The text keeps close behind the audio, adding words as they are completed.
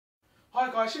Hi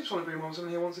guys, SuperSonicBoom117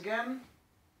 here once again.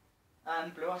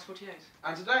 And Blue Ice 48.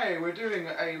 And today we're doing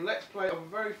a Let's Play of a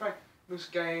very famous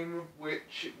game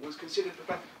which was considered the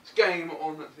best game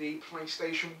on the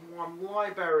PlayStation 1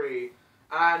 library.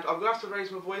 And I'm going to have to raise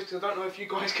my voice because I don't know if you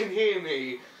guys can hear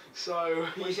me. So,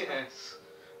 yes.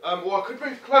 Well, I could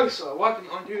move closer. Why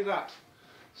didn't I do that?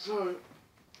 So,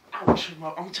 ouch,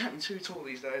 I'm turning too tall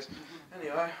these days.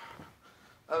 Anyway,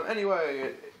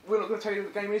 we're not going to tell you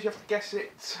what the game is. You have to guess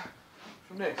it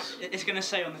from this. It's going to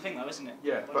say on the thing though, isn't it?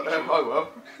 Yeah, but I will.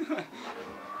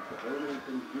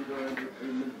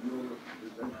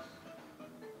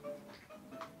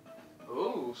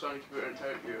 Oh, Sony Computer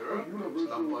Entertainment Europe. It's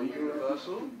done by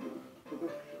Universal.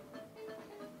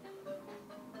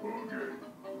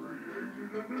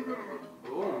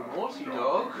 Oh, Naughty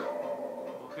Dog.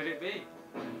 What could it be?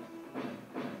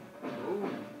 Oh,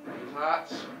 that.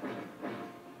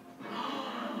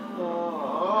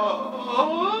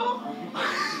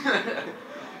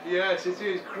 Yes, it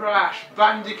is Crash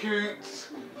Bandicoot 3.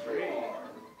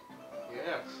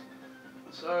 Yes.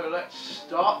 So let's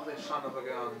start this son of a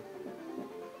gun.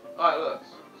 Alright, look.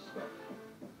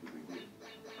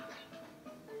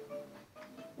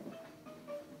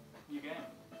 New game.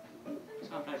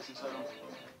 Just haven't played it in so long.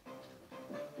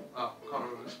 Oh, can't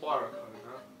remember the Spyro code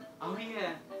now. Oh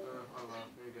yeah. Oh well,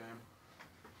 new game.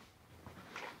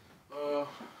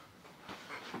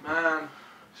 Man,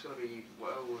 it's gonna be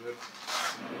well good.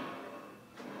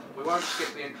 We won't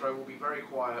skip the intro, we'll be very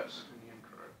quiet in the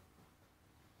intro.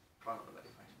 Try not to let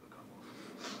your Facebook come off.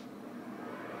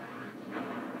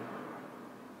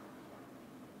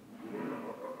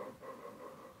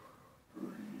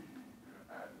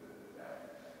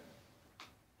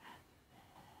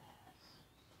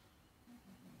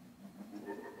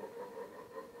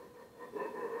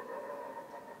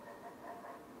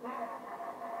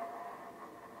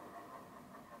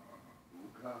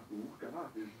 God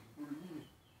is free.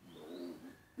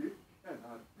 No, it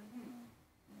cannot be.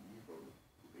 Evil,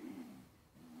 please.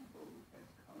 Evil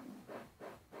has come.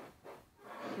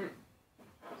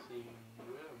 See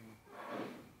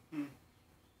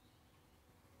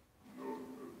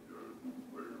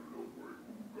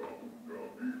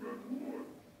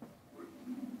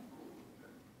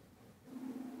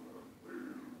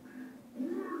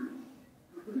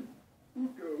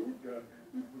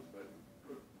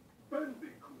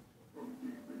Bandicoot from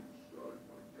deep inside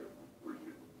my temple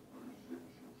prison. I sent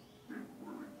you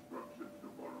simple instructions to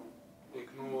follow.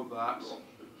 Ignore that.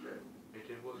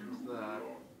 It wasn't there.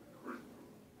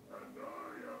 And I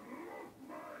have lost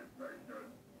my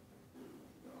vengeance.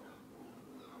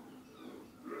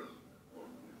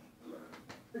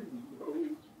 No, we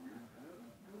have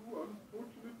no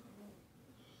unfortunate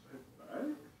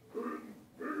setbacks.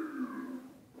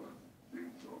 But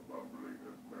since your bumbling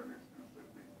has managed to set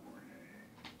me free,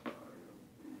 I am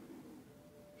feeling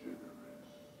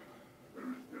generous. There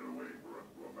is still a way for us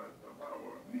to amass the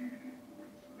power needed to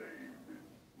enslave this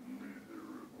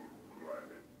miserable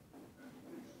planet. And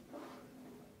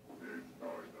this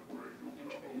time the brain of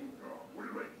the Hulka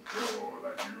will make sure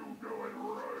that you do it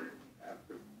right.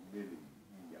 After many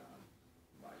eons,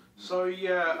 So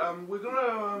yeah, we're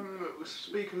gonna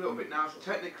speak a little bit now. So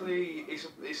technically, it's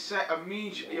set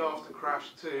immediately after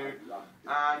Crash 2,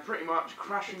 and pretty much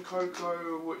Crash and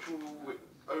Coco, which will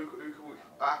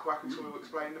Aqua will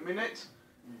explain in a minute.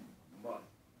 must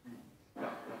be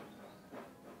stopped.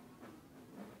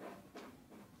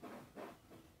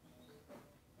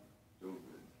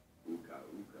 Children, Uka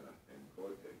Uka and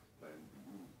Cortex plan to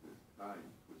use this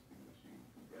time-twisting machine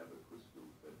to gather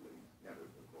crystals that lay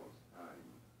scattered across time.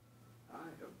 I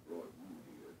have brought you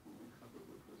here to recover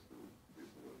the crystals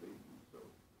before they do so.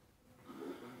 To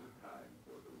open the time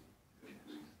portal,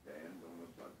 simply stand on a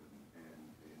button and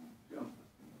then jump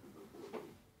into the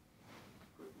portal.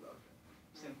 Good luck.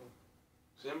 Simple.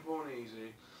 Simple and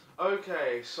easy.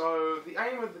 Okay, so the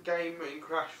aim of the game in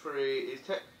Crash 3 is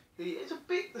technically it's a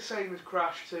bit the same as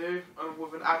Crash 2,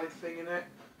 with an added thing in it.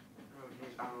 Oh,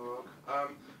 here's analog.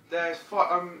 There's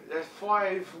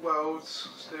 5 worlds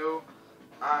still,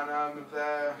 and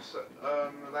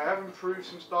they have improved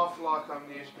some stuff like as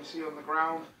you can see on the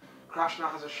ground, Crash now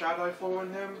has a shadow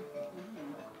following him,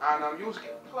 and you also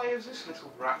get to play as this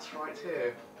little brat right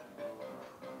here.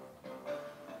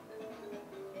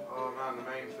 Oh man, the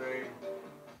main theme.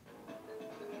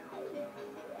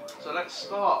 So let's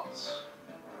start.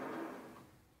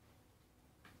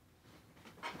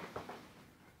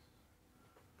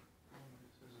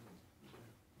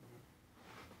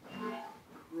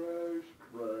 Crash,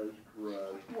 crash,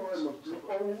 crash. Why must you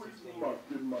always muck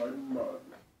in my mud?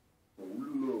 Oh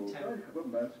Lord, I have a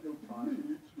mask of me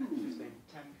too.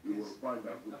 You will find find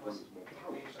out which one is more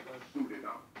powerful, suited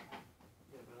up.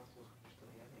 Yeah, but I thought I could just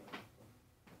delete any of them.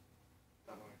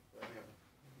 Don't worry, any of them.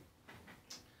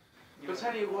 But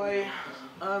anyway,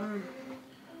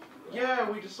 yeah,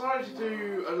 we decided to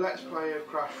do a Let's Play of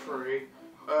Crash 3.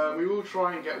 We will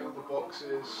try and get all the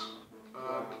boxes.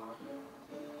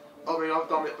 I mean, I've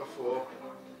done it before.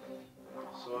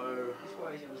 So,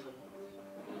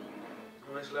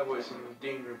 on this level it's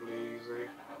indefinably easy.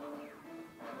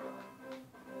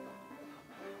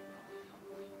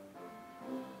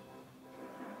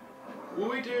 Will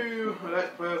we do a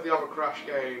Let's Play of the other Crash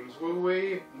games? Will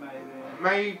we?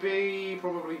 Maybe,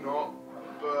 probably not.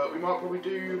 But we might probably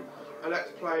do a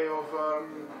Let's Play of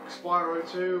Spyro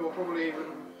 2, or probably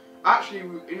even... Actually,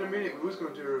 in a minute we was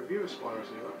going to do a review of Spyro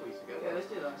 2, weren't we, together? Yeah, let's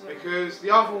do that. Because the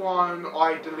other one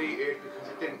I deleted because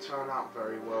it didn't turn out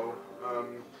very well.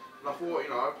 And I thought, you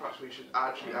know, perhaps we should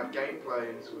actually add gameplay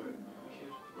into it,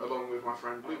 along with my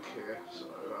friend Luke here. So,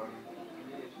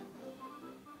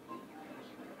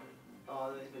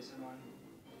 oh, those bits are annoying.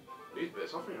 these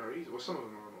bits, I think are easy. Well, some of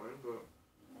them are annoying, but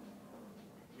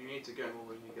you need to get them all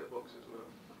when you get boxes. Look.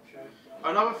 True.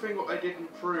 Another thing what they did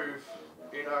improve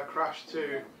in Crash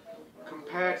 2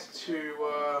 compared to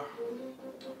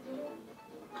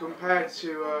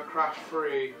Crash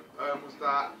 3 was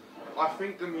that I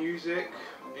think the music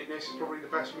in this is probably the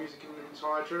best music in the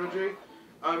entire trilogy.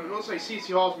 Not to say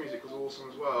CTR's music was awesome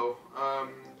as well.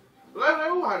 But they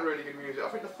all had really good music. I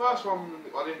think the first one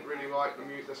I didn't really like the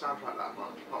soundtrack that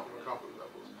much, apart from a couple of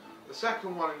levels. The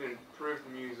second one improved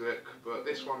the music, but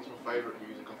this one's my favourite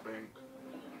music, I think.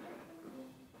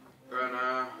 And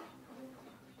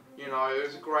you know, it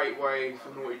was a great way for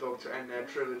Naughty Dog to end their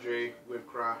trilogy with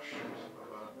Crash.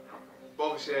 But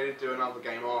obviously they did do another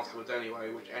game afterwards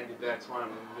anyway, which ended their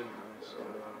timeline, didn't they? So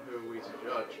who are we to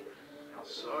judge?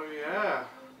 So yeah.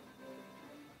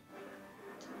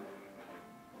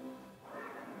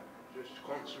 Just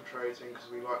concentrating, because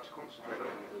we like to concentrate on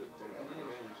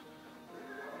games.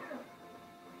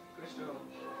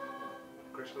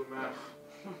 Crystal meth.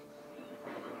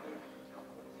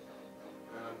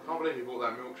 Can't believe you bought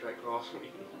that milkshake last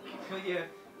week. Yeah,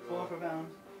 £4 for a pound.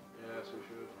 Yeah, so we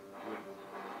should.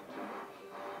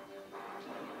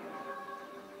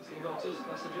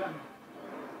 That's the gem.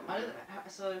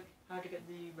 So, how do you get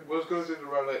the relics? We're going to do the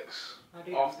relics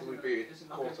after we beat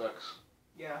Cortex.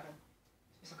 Yeah, okay.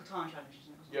 It's like a time challenge,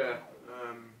 isn't it? Yeah.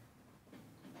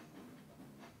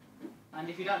 And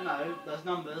if you don't know, those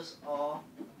numbers are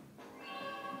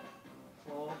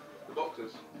for The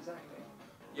boxes. exactly.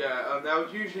 Yeah, there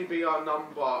would usually be our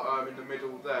number in the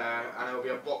middle there, and there will be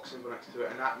a box symbol next to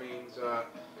it, and that means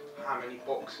how many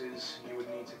boxes you would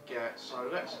need to get. So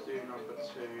let's do number 2.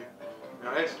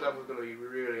 Now this level is going to be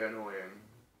really annoying.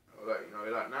 I'll let you know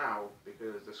that now,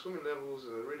 because the swimming levels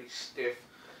are really stiff,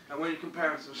 and when you compare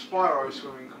them to the Spyro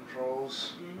swimming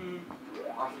controls,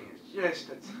 I think it's just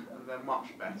they're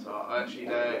much better. Actually,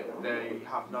 they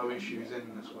have no issues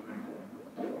in the swimming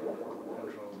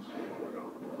controls.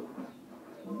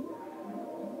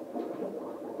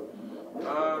 I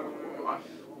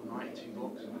thought 92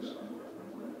 boxes.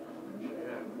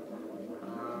 Shit.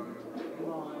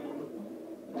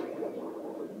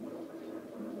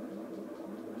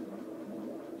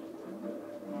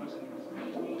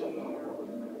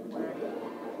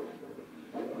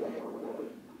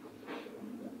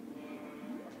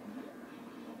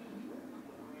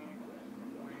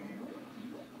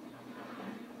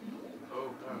 Oh,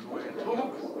 that's weird. Oh.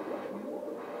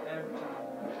 Every time.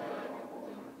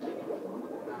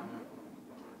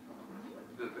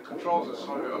 The controls are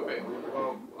so a bit,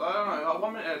 well, I don't know, like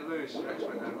 1 minute they're loose, the next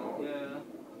minute they're not. Yeah.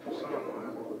 So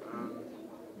annoying.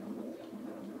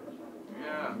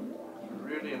 Yeah,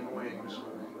 really annoying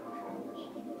swimming controls.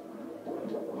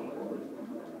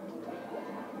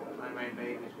 I made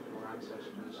babies with your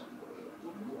ancestors.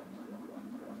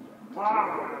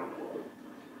 Wow.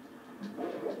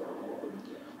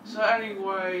 So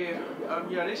anyway,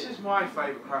 yeah, this is my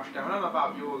favourite Crash game. I don't know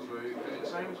about yours, Luke. Is it the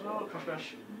same as well? Crash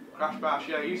Bash. Crash Bash,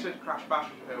 yeah, you said Crash Bash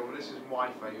was your favourite, this is my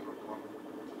favourite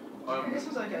one. This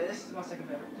was okay, this is my second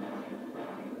favourite.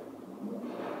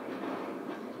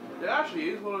 It actually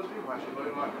is one of those people actually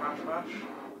really like Crash Bash.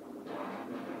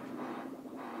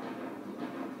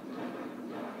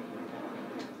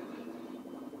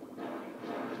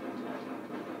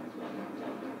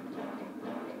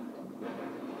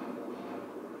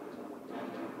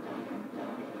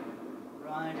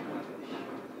 Right, my fish.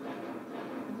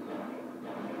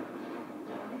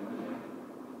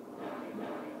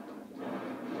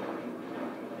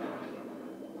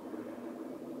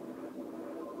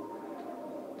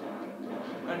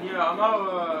 And yeah, I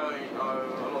know, you know,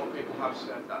 a lot of people have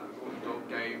said that Naughty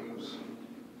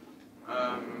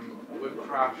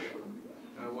crash.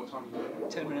 What time is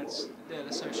it? 10 minutes. Yeah,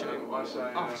 let's so show. I say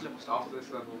After this level after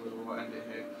this level we will end it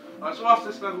here. So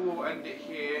after this level we'll end it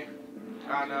here,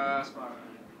 and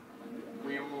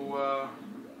we will.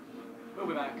 We'll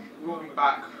be back. We'll be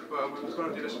back, but we was going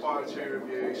to do the Spyro 2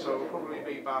 review, so we'll probably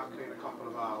be back in a couple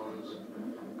of hours.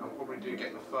 And we'll probably do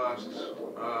get the first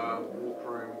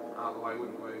walkthrough out of the way,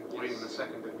 wouldn't we? Or even the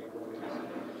second if we probably do.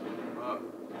 But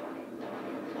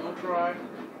we'll try.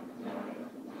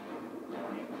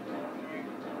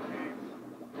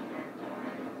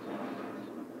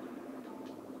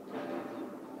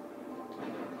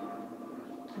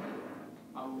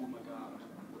 Oh my god.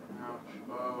 Ouch.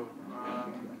 Oh,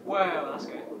 Wow, that's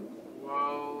good.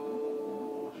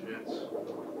 well, shit.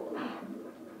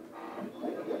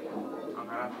 I'm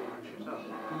gonna have to shoot up.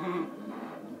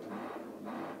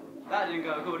 That didn't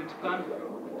go according to plan.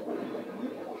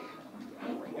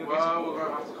 Well, we're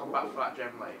gonna have to come back for that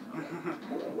gem later.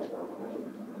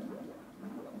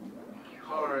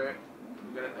 Sorry,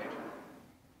 we'll get it later.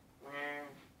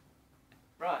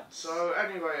 Right. So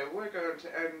anyway, we're going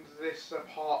to end this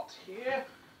part here.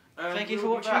 Thank you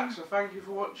we'll for be watching. back. So thank you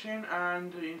for watching,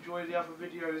 and enjoy the other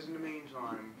videos in the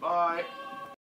meantime. Bye.